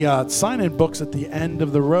Sign-in books at the end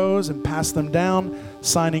of the rows and pass them down.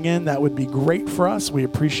 Signing in, that would be great for us. We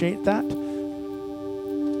appreciate that.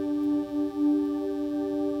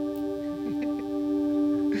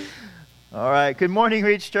 All right, good morning,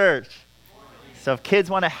 Reach Church. So if kids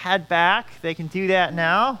want to head back, they can do that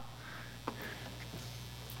now.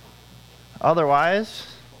 Otherwise,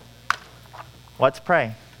 let's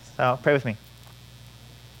pray. So pray with me.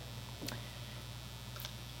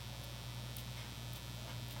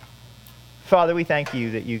 Father, we thank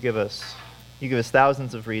you that you give us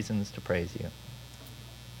thousands of reasons to praise you.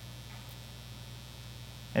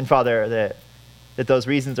 And Father, that those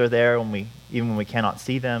reasons are there even when we cannot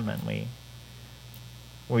see them and when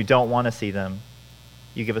we don't want to see them.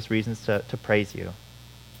 You give us reasons to praise you.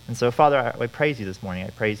 And so, Father, I praise you this morning. I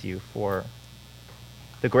praise you for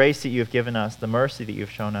the grace that you have given us, the mercy that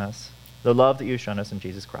you've shown us, the love that you've shown us in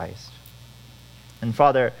Jesus Christ. And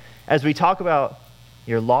Father, as we talk about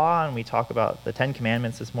your law and we talk about the 10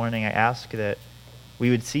 Commandments this morning, I ask that we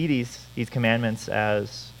would see these commandments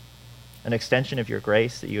as an extension of your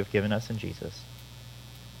grace that you have given us in Jesus.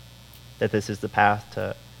 That this is the path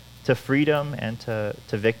to freedom and to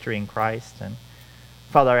victory in Christ. And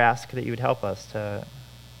Father, I ask that you would help us to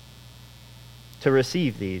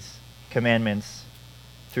receive these commandments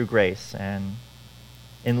through grace and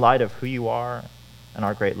in light of who you are and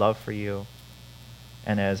our great love for you,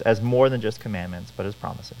 and as more than just commandments, but as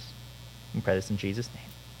promises. We pray this in Jesus' name.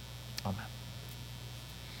 Amen.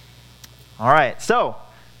 All right, so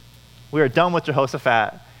we are done with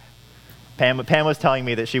Jehoshaphat. Pam was telling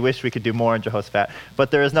me that she wished we could do more in Jehoshaphat, but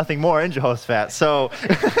there is nothing more in Jehoshaphat, so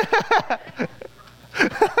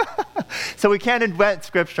so we can't invent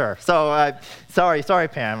scripture. So sorry,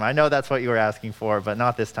 Pam. I know that's what you were asking for, but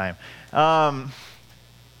not this time.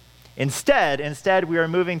 Instead, we are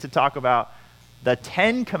moving to talk about the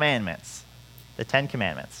 10 Commandments. The 10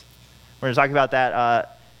 Commandments. We're going to talk about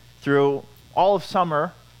that through all of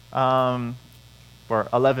summer for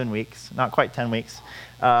 11 weeks, not quite 10 weeks.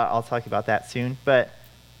 I'll talk about that soon. But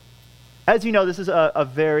as you know, this is a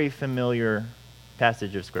very familiar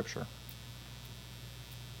passage of Scripture.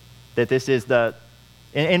 That this is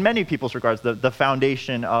in many people's regards, the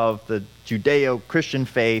foundation of the Judeo-Christian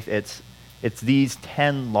faith. It's these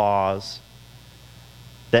 10 laws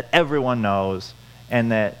that everyone knows, and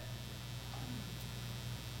that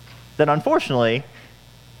unfortunately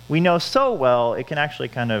we know so well it can actually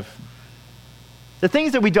the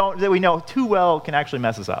things that we know too well can actually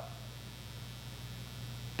mess us up.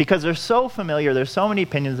 Because they're so familiar, there's so many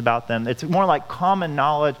opinions about them, it's more like common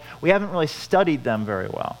knowledge. We haven't really studied them very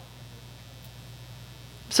well.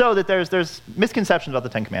 So that there's misconceptions about the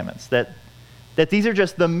 10 Commandments, that these are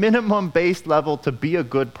just the minimum base level to be a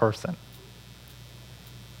good person.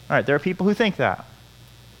 All right, there are people who think that.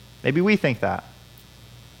 Maybe we think that.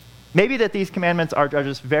 Maybe that these commandments are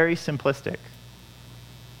just very simplistic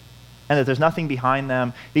and that there's nothing behind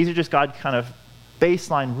them. These are just God's kind of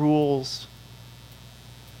baseline rules.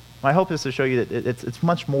 My hope is to show you that it's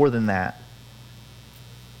much more than that.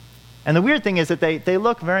 And the weird thing is that they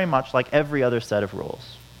look very much like every other set of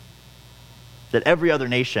rules. That every other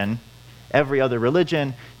nation, every other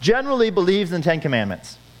religion generally believes in the 10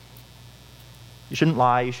 Commandments. You shouldn't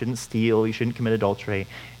lie, you shouldn't steal, you shouldn't commit adultery.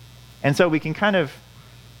 And so we can kind of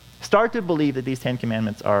start to believe that these 10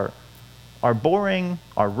 Commandments are boring,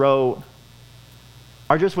 are rote,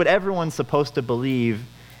 are just what everyone's supposed to believe,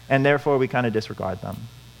 and therefore we kind of disregard them.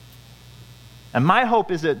 And my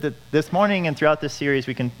hope is that this morning and throughout this series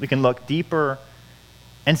we can look deeper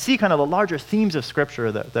and see kind of the larger themes of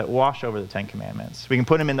Scripture that wash over the 10 Commandments. We can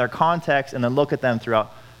put them in their context and then look at them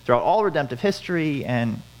throughout all redemptive history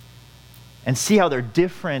and see how they're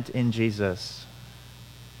different in Jesus.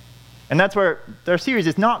 And that's where their series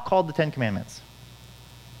is not called the 10 Commandments.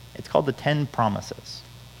 It's called the 10 Promises.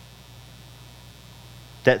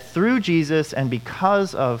 That through Jesus and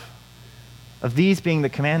because of these being the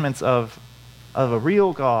commandments of a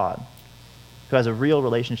real God who has a real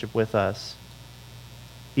relationship with us,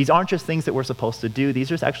 these aren't just things that we're supposed to do.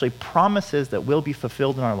 These are actually promises that will be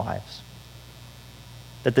fulfilled in our lives.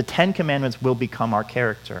 That the 10 Commandments will become our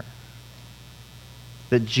character.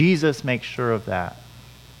 That Jesus makes sure of that.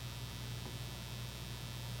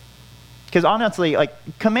 Because honestly,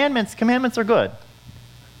 commandments are good,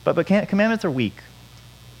 but commandments are weak.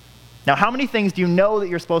 Now, how many things do you know that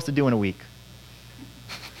you're supposed to do in a week?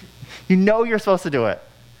 You know you're supposed to do it.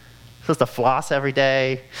 You're supposed to floss every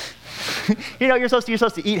day. You're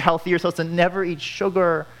supposed to eat healthy. You're supposed to never eat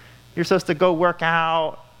sugar. You're supposed to go work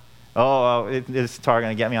out. Is Tara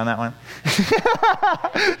going to get me on that one?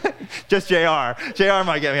 Just JR. JR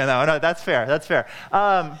might get me on that one. No, that's fair.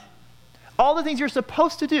 all the things you're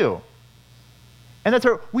supposed to do. And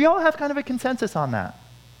we all have kind of a consensus on that.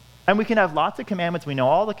 And we can have lots of commandments. We know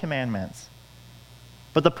all the commandments.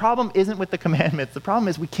 But the problem isn't with the commandments. The problem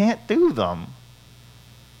is we can't do them.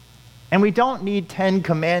 And we don't need 10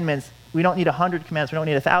 commandments. We don't need 100 commandments. We don't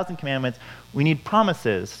need 1,000 commandments. We need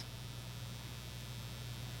promises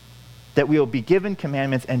that we will be given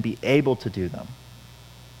commandments and be able to do them.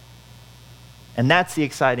 And that's the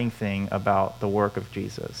exciting thing about the work of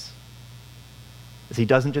Jesus. Is he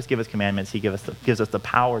doesn't just give us commandments, he gives us the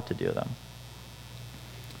power to do them.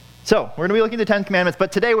 So, we're going to be looking at the 10 commandments,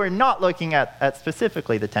 but today we're not looking at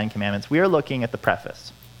specifically the 10 commandments. We are looking at the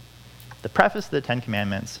preface. The preface to the 10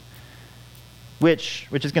 commandments, which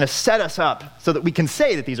is going to set us up so that we can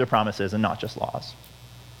say that these are promises and not just laws.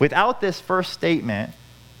 Without this first statement,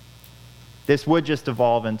 this would just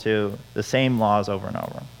evolve into the same laws over and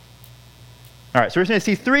over. All right, so we're just going to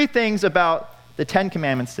see 3 things about the 10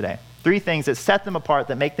 commandments today. 3 things that set them apart,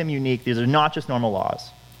 that make them unique. These are not just normal laws.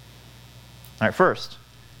 All right, first,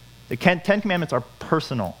 the 10 commandments are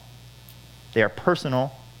personal. They are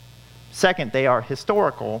personal. Second, they are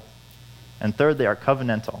historical. And third, they are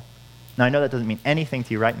covenantal. Now, I know that doesn't mean anything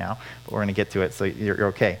to you right now, but we're going to get to it, so you're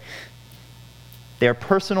okay. They are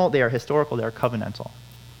personal, they are historical, they are covenantal.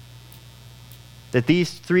 That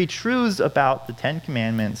these 3 truths about the 10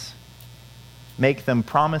 commandments make them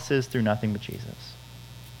promises through nothing but Jesus.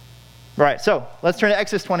 Right, so let's turn to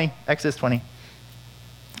Exodus 20. Exodus 20.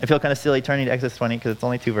 I feel kind of silly turning to Exodus 20 because it's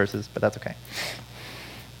only 2 verses, but that's okay.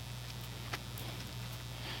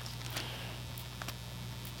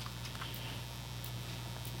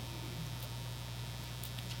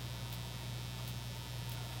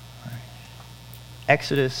 All right.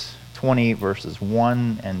 Exodus 20, verses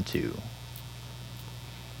 1 and 2.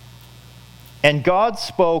 And God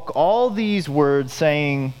spoke all these words,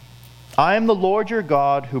 saying, I am the Lord your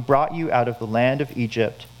God who brought you out of the land of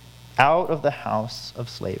Egypt, out of the house of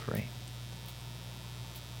slavery.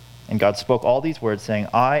 And God spoke all these words, saying,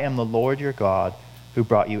 I am the Lord your God who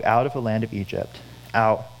brought you out of the land of Egypt,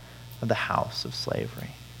 out of the house of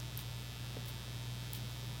slavery.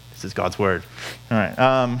 This is God's word. All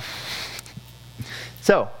right.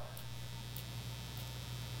 So,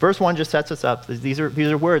 verse 1 just sets us up. These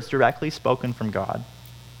are words directly spoken from God.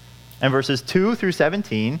 And verses 2 through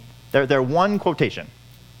 17, they're one quotation.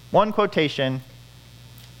 One quotation,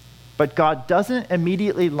 but God doesn't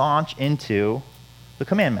immediately launch into the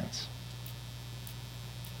commandments.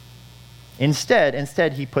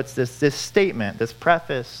 Instead, he puts this statement, this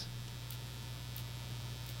preface,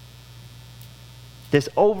 this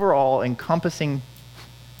overall encompassing,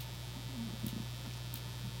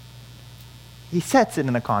 he sets it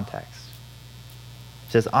in a context.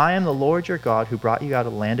 He says, I am the Lord your God who brought you out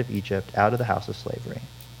of the land of Egypt, out of the house of slavery.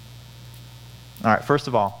 All right, first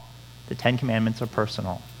of all, the 10 commandments are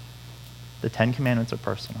personal. The 10 commandments are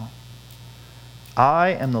personal. I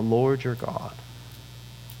am the Lord your God.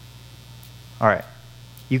 All right,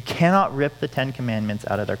 you cannot rip the 10 commandments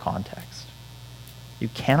out of their context. You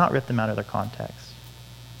cannot rip them out of their context.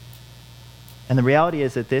 And the reality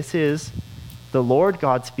is that this is the Lord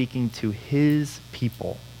God speaking to his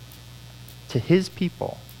people. To his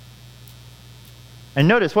people. And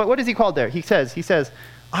notice, what is he called there? He says,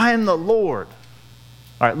 I am the Lord.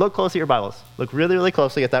 All right, look closely at your Bibles. Look really, really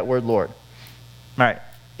closely at that word Lord. All right,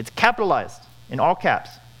 it's capitalized in all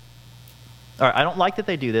caps. All right, I don't like that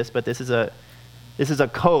they do this, but this is a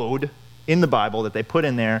code in the Bible that they put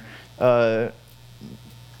in there to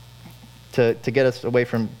get us away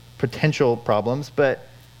from potential problems. But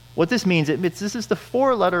what this means, this is the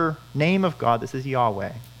 4-letter name of God. This is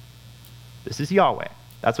Yahweh. This is Yahweh.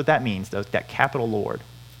 That's what that means, that capital Lord.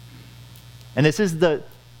 And this is the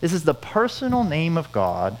personal name of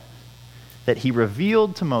God that he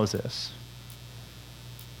revealed to Moses.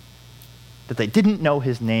 That they didn't know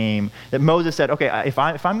his name. That Moses said, okay, if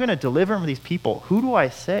I'm going to deliver these people, who do I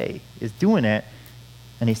say is doing it?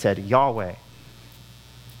 And he said, Yahweh,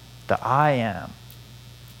 the I am.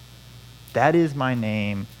 That is my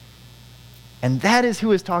name. And that is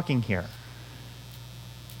who is talking here.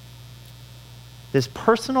 This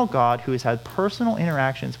personal God who has had personal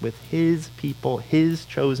interactions with his people, his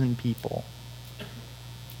chosen people.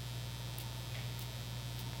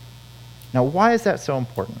 Now, why is that so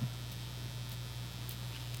important?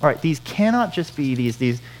 All right, these cannot just be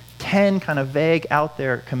these 10 kind of vague out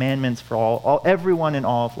there commandments for everyone in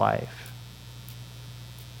all of life.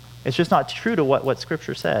 It's just not true to what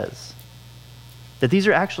Scripture says. That these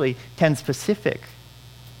are actually 10 specific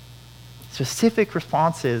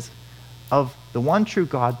responses of the one true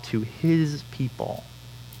God to his people.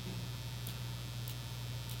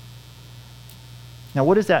 Now,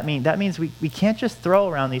 what does that mean? That means we can't just throw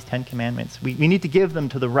around these 10 commandments. We need to give them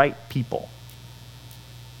to the right people.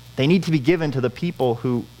 They need to be given to the people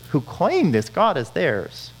who claim this God as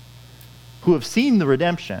theirs, who have seen the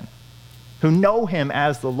redemption, who know him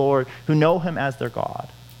as the Lord, who know him as their God.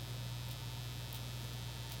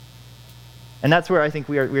 And that's where I think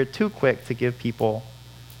we are too quick to give people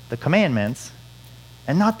the commandments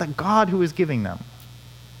and not the God who is giving them.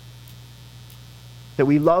 That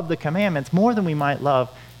we love the commandments more than we might love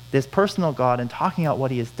this personal God and talking about what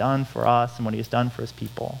he has done for us and what he has done for his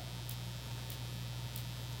people.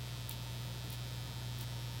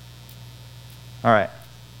 All right.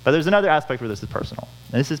 But there's another aspect where this is personal.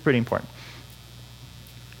 And this is pretty important.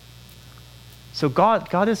 So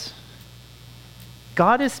God is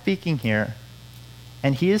speaking here,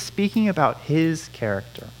 and he is speaking about his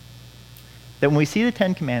character. That when we see the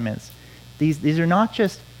 10 Commandments, these are not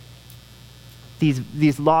just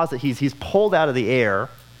these laws that he's pulled out of the air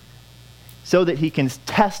so that he can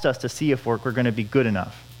test us to see if we're going to be good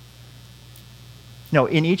enough. No,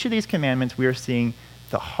 in each of these commandments, we are seeing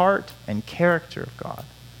the heart and character of God.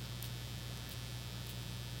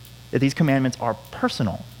 That these commandments are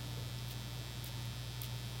personal.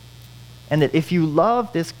 And that if you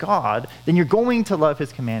love this God, then you're going to love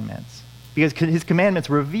his commandments. Because his commandments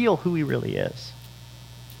reveal who he really is.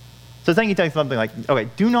 So it's saying he tells something like, okay,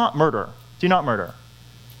 do not murder. Do not murder.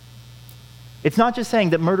 It's not just saying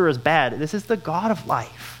that murder is bad. This is the God of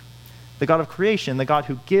life. The God of creation, the God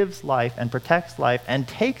who gives life and protects life and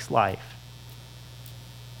takes life.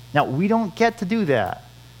 Now, we don't get to do that.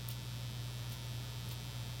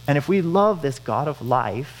 And if we love this God of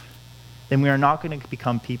life, then we are not going to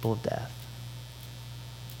become people of death.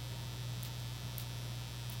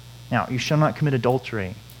 Now, you shall not commit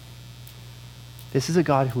adultery. This is a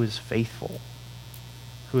God who is faithful,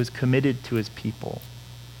 who is committed to his people,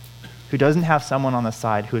 who doesn't have someone on the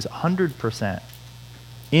side who is 100%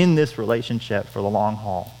 in this relationship for the long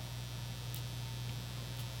haul.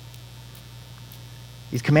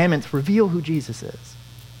 These commandments reveal who Jesus is,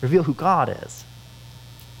 reveal who God is.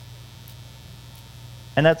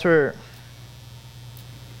 And that's where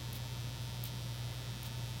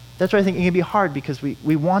I think it can be hard, because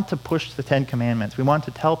we want to push the 10 Commandments. We want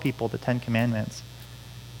to tell people the 10 Commandments.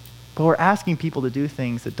 But we're asking people to do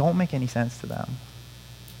things that don't make any sense to them.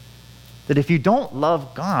 That if you don't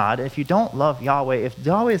love God, if you don't love Yahweh, if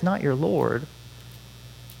Yahweh is not your Lord,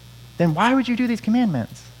 then why would you do these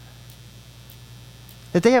commandments?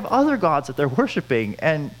 That they have other gods that they're worshiping,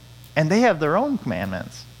 and they have their own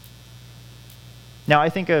commandments. Now I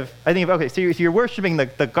think of okay, so if you're worshiping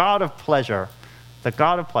the God of pleasure, the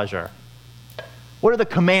God of pleasure, what are the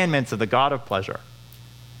commandments of the God of pleasure?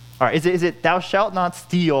 All right, is it thou shalt not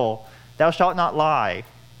steal, thou shalt not lie?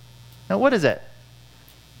 Now what is it?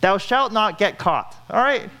 Thou shalt not get caught. All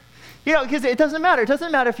right? Because it doesn't matter. It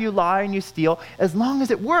doesn't matter if you lie and you steal, as long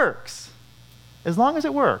as it works. As long as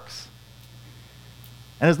it works.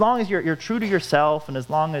 And as long as you're true to yourself, and as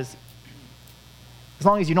long as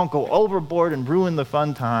you don't go overboard and ruin the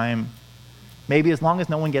fun time, maybe as long as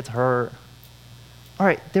no one gets hurt. All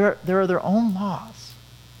right, there are their own laws.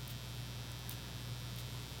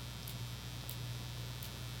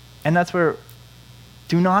 And that's where,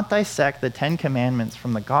 do not dissect the 10 Commandments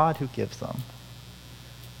from the God who gives them.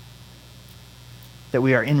 That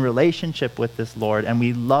we are in relationship with this Lord, and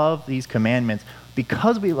we love these commandments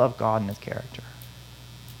because we love God and his character.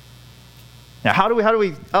 Now, how do we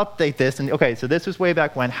update this? And okay, so this was way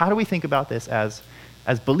back when. How do we think about this as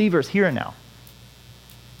believers here and now?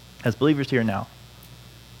 As believers here and now.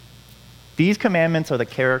 These commandments are the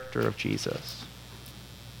character of Jesus.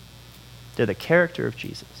 They're the character of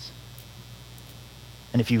Jesus.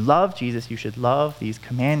 And if you love Jesus, you should love these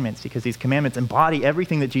commandments, because these commandments embody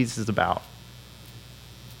everything that Jesus is about.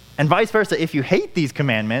 And vice versa, if you hate these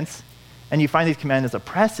commandments and you find these commandments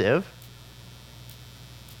oppressive,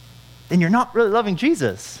 then you're not really loving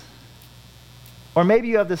Jesus. Or maybe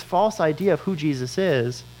you have this false idea of who Jesus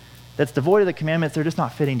is that's devoid of the commandments. They're just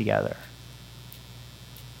not fitting together.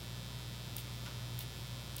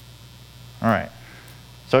 All right.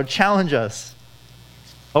 So challenge us.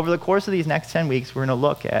 Over the course of these next 10 weeks, we're going to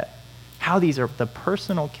look at how these are the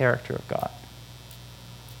personal character of God.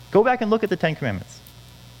 Go back and look at the 10 Commandments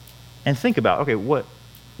and think about, okay, what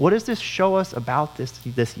does this show us about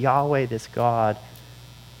this Yahweh, this God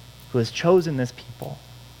who has chosen this people?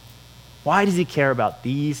 Why does he care about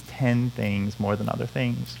these 10 things more than other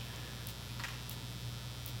things?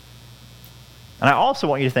 And I also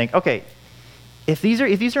want you to think, okay, if these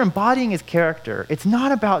are embodying his character, it's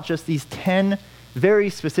not about just these 10 very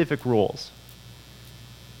specific rules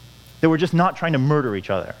that we're just not trying to murder each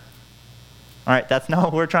other. All right, that's not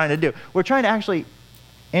what we're trying to do. We're trying to actually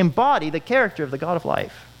embody the character of the God of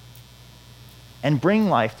life and bring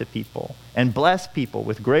life to people and bless people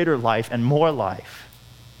with greater life and more life.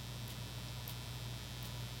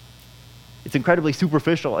 It's incredibly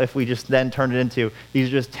superficial if we just then turn it into, these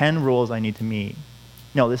are just 10 rules I need to meet.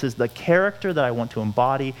 No, this is the character that I want to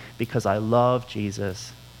embody because I love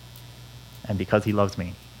Jesus and because he loves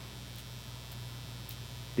me.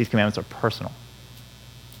 These commandments are personal,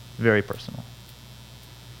 very personal.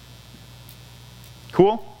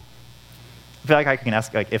 Cool? I feel like I can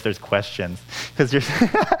ask if there's questions, because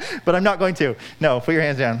but I'm not going to. No, put your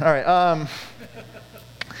hands down. All right.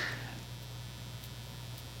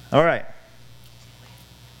 All right.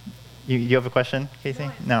 You have a question, Casey?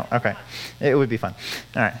 No? Okay. It would be fun.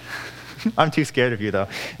 All right. I'm too scared of you, though.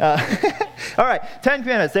 All right. 10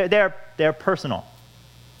 Commandments. They're personal.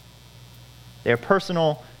 They're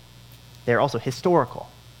personal. They're also historical.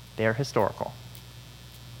 They're historical.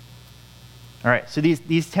 All right. So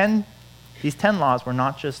these 10 laws were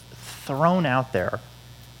not just thrown out there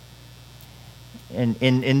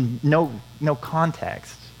in no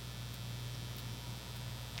context.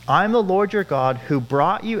 I'm the Lord your God who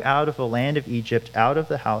brought you out of the land of Egypt, out of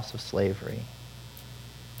the house of slavery.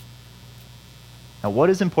 Now, what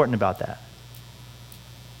is important about that?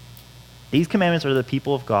 These commandments are the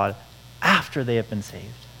people of God after they have been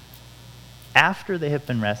saved, after they have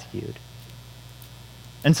been rescued.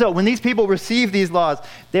 And so when these people receive these laws,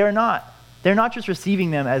 they're not just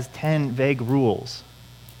receiving them as 10 vague rules.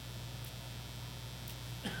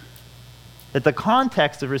 That the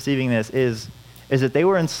context of receiving this is that they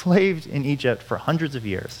were enslaved in Egypt for hundreds of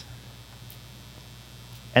years.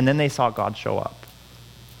 And then they saw God show up.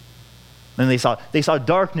 Then they saw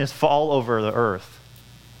darkness fall over the earth,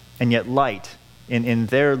 and yet light in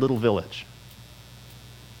their little village.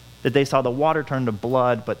 That they saw the water turn to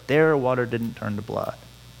blood, but their water didn't turn to blood.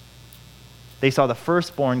 They saw the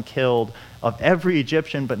firstborn killed of every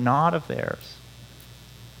Egyptian, but not of theirs.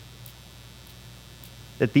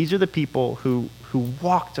 That these are the people who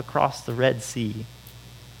walked across the Red Sea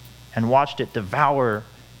and watched it devour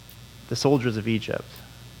the soldiers of Egypt,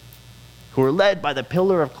 who were led by the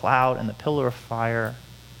pillar of cloud and the pillar of fire,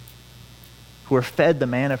 who were fed the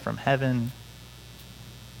manna from heaven,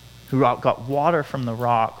 who got water from the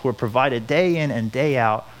rock, who were provided day in and day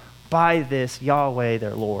out by this Yahweh,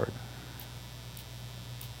 their Lord.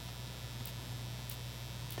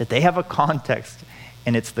 That they have a context,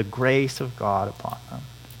 and it's the grace of God upon them.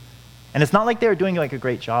 And it's not like they were doing like a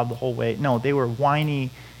great job the whole way. No, they were whiny,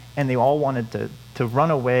 and they all wanted to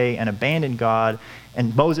run away and abandon God.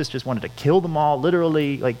 And Moses just wanted to kill them all,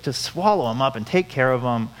 literally, like to swallow them up and take care of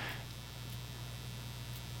them.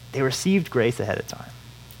 They received grace ahead of time.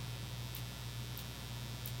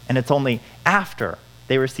 And it's only after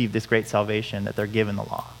they receive this great salvation that they're given the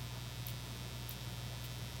law.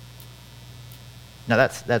 Now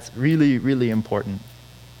that's really, really important.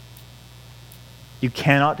 You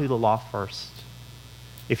cannot do the law first.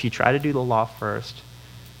 If you try to do the law first,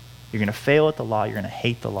 you're going to fail at the law, you're going to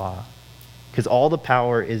hate the law. Because all the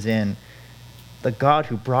power is in the God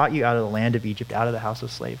who brought you out of the land of Egypt, out of the house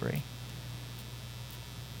of slavery.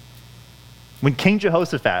 When King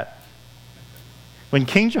Jehoshaphat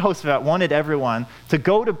wanted everyone to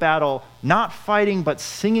go to battle, not fighting but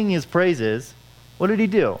singing his praises, what did he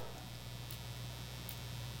do?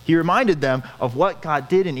 He reminded them of what God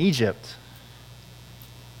did in Egypt.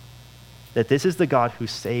 That this is the God who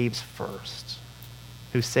saves first.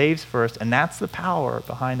 And that's the power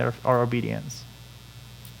behind our obedience.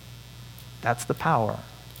 That's the power.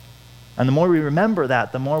 And the more we remember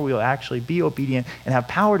that, the more we will actually be obedient and have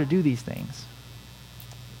power to do these things.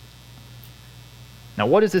 Now,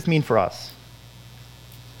 what does this mean for us?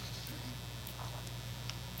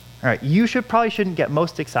 All right, you probably shouldn't get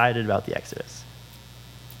most excited about the Exodus.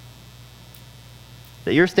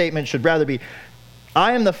 That your statement should rather be,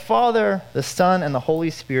 I am the Father, the Son, and the Holy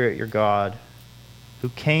Spirit, your God, who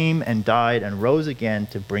came and died and rose again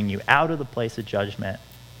to bring you out of the place of judgment,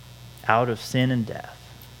 out of sin and death.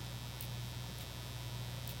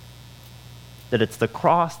 That it's the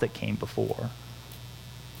cross that came before.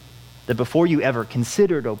 That before you ever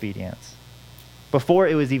considered obedience, before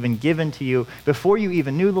it was even given to you, before you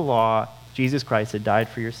even knew the law, Jesus Christ had died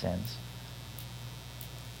for your sins.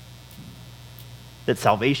 That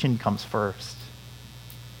salvation comes first.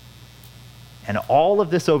 And all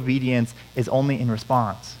of this obedience is only in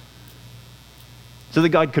response. So that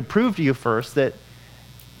God could prove to you first that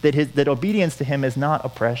obedience to him is not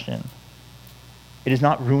oppression. It is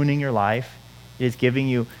not ruining your life. It is giving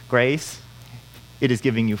you grace. It is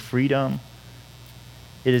giving you freedom.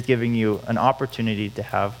 It is giving you an opportunity to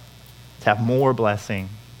have to have more blessing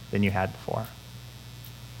than you had before.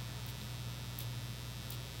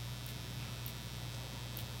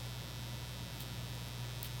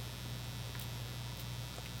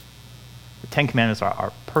 The Ten Commandments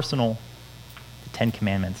are personal. The Ten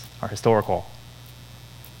Commandments are historical.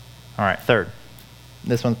 All right, third.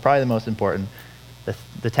 This one's probably the most important.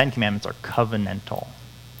 The Ten Commandments are covenantal.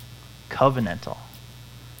 Covenantal.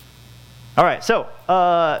 All right, so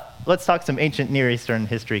let's talk some ancient Near Eastern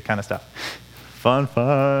history kind of stuff.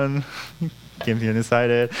 Fun. Gives you an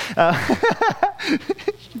excited. All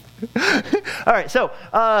right, so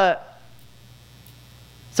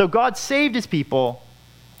God saved his people,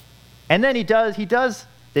 and then he does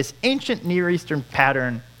this ancient Near Eastern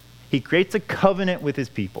pattern. He creates a covenant with his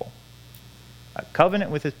people. A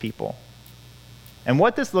covenant with his people. And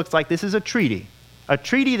what this looks like, this is a treaty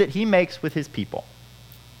that he makes with his people.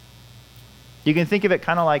 You can think of it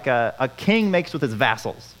kind of like a king makes with his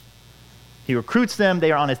vassals. He recruits them,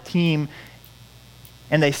 they are on his team,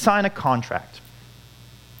 and they sign a contract.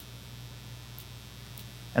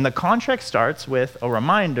 And the contract starts with a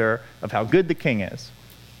reminder of how good the king is.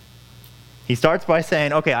 He starts by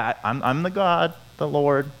saying, okay, I'm the God, the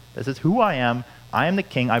Lord. This is who I am. I am the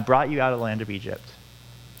king. I brought you out of the land of Egypt.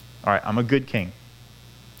 All right, I'm a good king.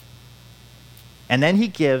 And then he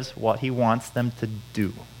gives what he wants them to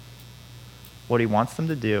do. What he wants them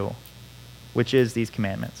to do, which is these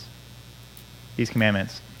commandments. These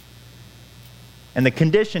commandments. And the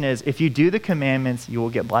condition is, if you do the commandments, you will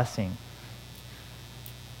get blessing.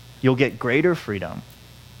 You'll get greater freedom.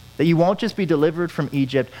 That you won't just be delivered from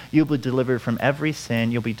Egypt, you'll be delivered from every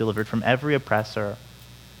sin, you'll be delivered from every oppressor.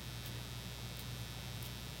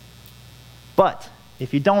 But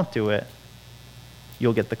if you don't do it,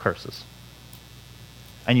 you'll get the curses.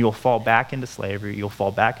 And you'll fall back into slavery, you'll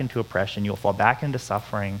fall back into oppression, you'll fall back into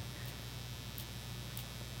suffering.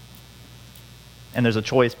 And there's a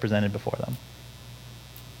choice presented before them.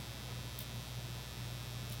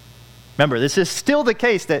 Remember, this is still the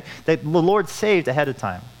case that the Lord saved ahead of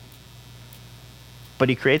time. But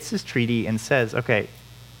he creates this treaty and says, okay,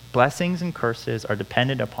 blessings and curses are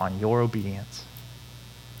dependent upon your obedience.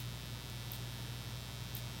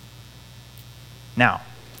 Now,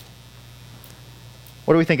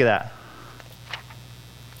 what do we think of that?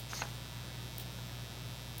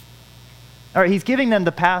 All right, he's giving them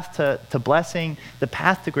the path to blessing, the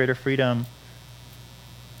path to greater freedom.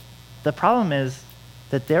 The problem is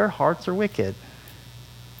that their hearts are wicked.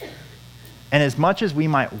 And as much as we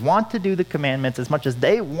might want to do the commandments, as much as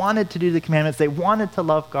they wanted to do the commandments, they wanted to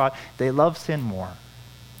love God, they love sin more.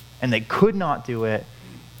 And they could not do it,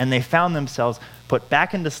 and they found themselves put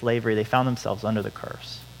back into slavery. They found themselves under the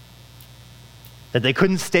curse. That they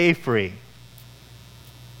couldn't stay free.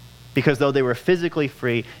 Because though they were physically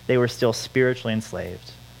free, they were still spiritually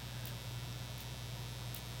enslaved.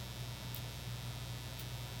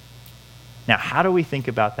 Now, how do we think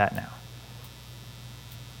about that now?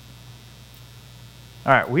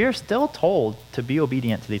 All right, we are still told to be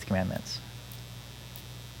obedient to these commandments.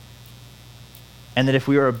 And that if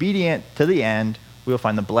we are obedient to the end, we will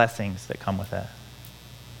find the blessings that come with it.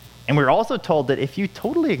 And we're also told that if you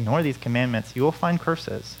totally ignore these commandments, you will find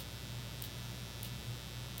curses.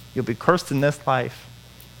 You'll be cursed in this life.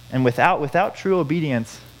 And without true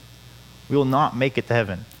obedience, we will not make it to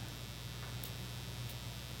heaven.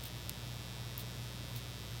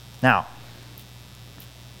 Now,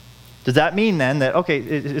 does that mean then that, okay,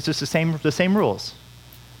 it's just the same rules?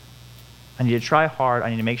 I need to try hard. I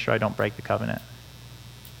need to make sure I don't break the covenant.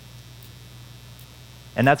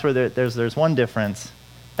 And that's where there's one difference.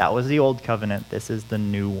 That was the old covenant. This is the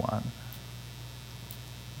new one.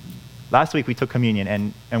 Last week we took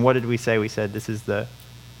communion, and what did we say? We said, this is the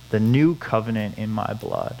new covenant in my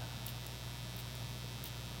blood.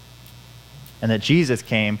 And that Jesus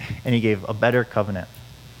came and he gave a better covenant.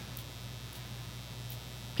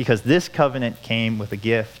 Because this covenant came with a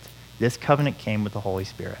gift. This covenant came with the Holy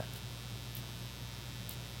Spirit.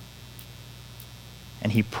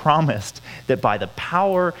 And he promised that by the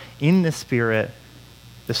power in the Spirit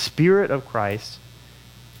of Christ,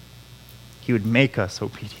 he would make us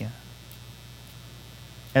obedient.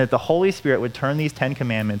 And that the Holy Spirit would turn these 10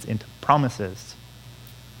 commandments into promises.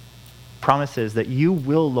 Promises that you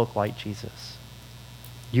will look like Jesus.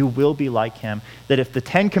 You will be like him. That if the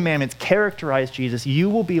 10 commandments characterize Jesus, you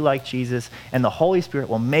will be like Jesus, and the Holy Spirit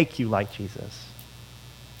will make you like Jesus.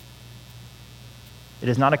 It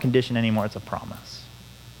is not a condition anymore, it's a promise.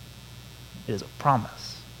 It is a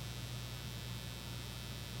promise.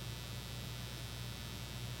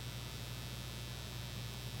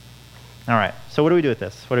 All right, so what do we do with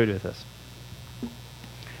this?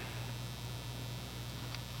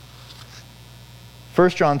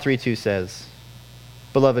 1 John 3:2 says,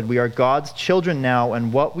 "Beloved, we are God's children now,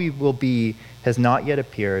 and what we will be has not yet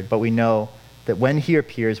appeared, but we know that when he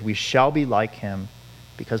appears, we shall be like him,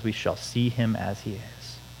 because we shall see him as he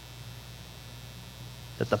is."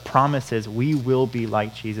 That the promise is we will be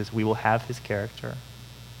like Jesus. We will have his character.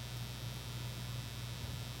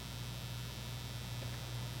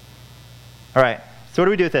 All right, so what do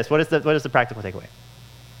we do with this? What is the practical takeaway?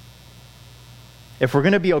 If we're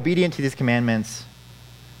going to be obedient to these commandments,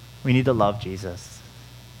 we need to love Jesus.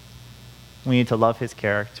 We need to love his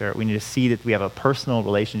character. We need to see that we have a personal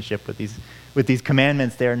relationship with these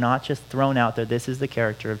commandments. They are not just thrown out there. This is the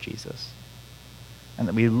character of Jesus. And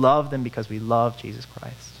that we love them because we love Jesus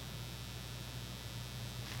Christ.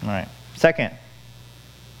 All right. Second,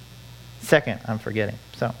 I'm forgetting.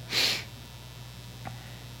 So,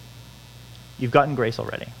 you've gotten grace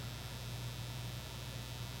already.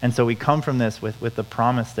 And so we come from this with the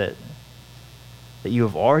promise that you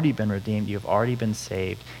have already been redeemed, you have already been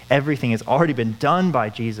saved. Everything has already been done by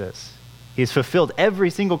Jesus. He has fulfilled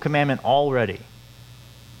every single commandment already.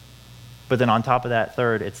 But then on top of that,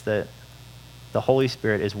 third, it's that the Holy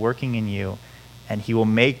Spirit is working in you, and he will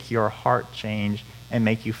make your heart change and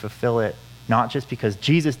make you fulfill it, not just because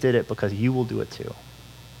Jesus did it, because you will do it too.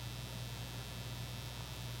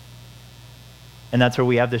 And that's where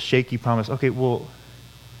we have this shaky promise. Okay, well,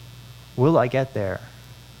 will I get there?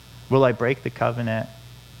 Will I break the covenant?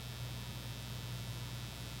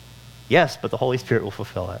 Yes, but the Holy Spirit will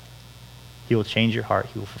fulfill it. He will change your heart.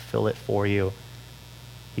 He will fulfill it for you.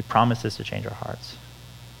 He promises to change our hearts.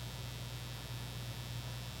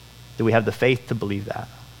 Do we have the faith to believe that?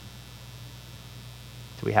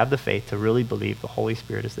 Do we have the faith to really believe the Holy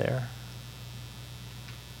Spirit is there?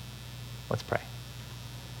 Let's pray.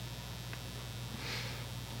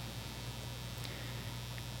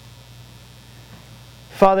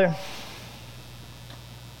 Father,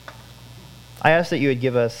 I ask that you would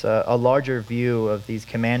give us a larger view of these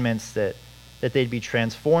commandments, that they'd be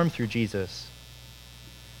transformed through Jesus.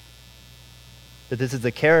 That this is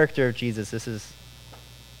the character of Jesus. This is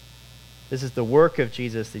the work of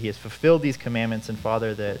Jesus, that he has fulfilled these commandments, and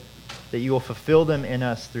Father, that you will fulfill them in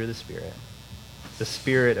us through the Spirit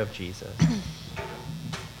of Jesus.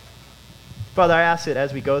 Father, I ask that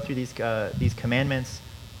as we go through these commandments,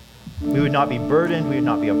 we would not be burdened, we would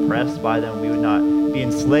not be oppressed by them, we would not be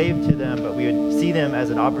enslaved to them, but we would see them as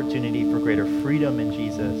an opportunity for greater freedom in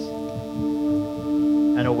Jesus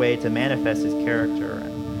and a way to manifest his character.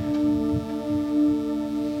 And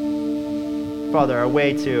Father, a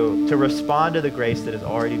way to respond to the grace that has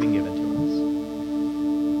already been given to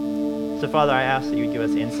us. So Father, I ask that you would give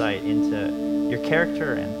us insight into your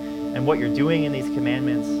character and what you're doing in these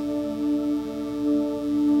commandments.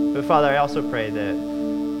 But Father, I also pray that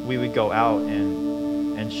we would go out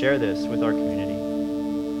and share this with our community.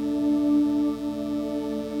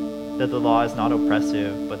 That the law is not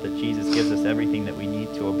oppressive, but that Jesus gives us everything that we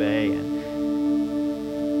need to obey, and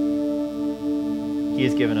he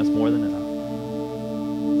has given us more than enough.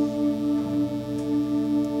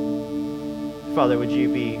 Father, would you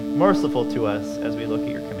be merciful to us as we look at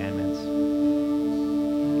your commandments?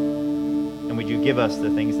 And would you give us the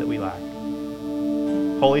things that we lack?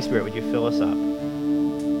 Holy Spirit, would you fill us up,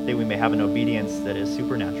 that we may have an obedience that is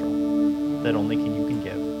supernatural, that only you can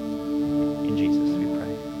give. In Jesus'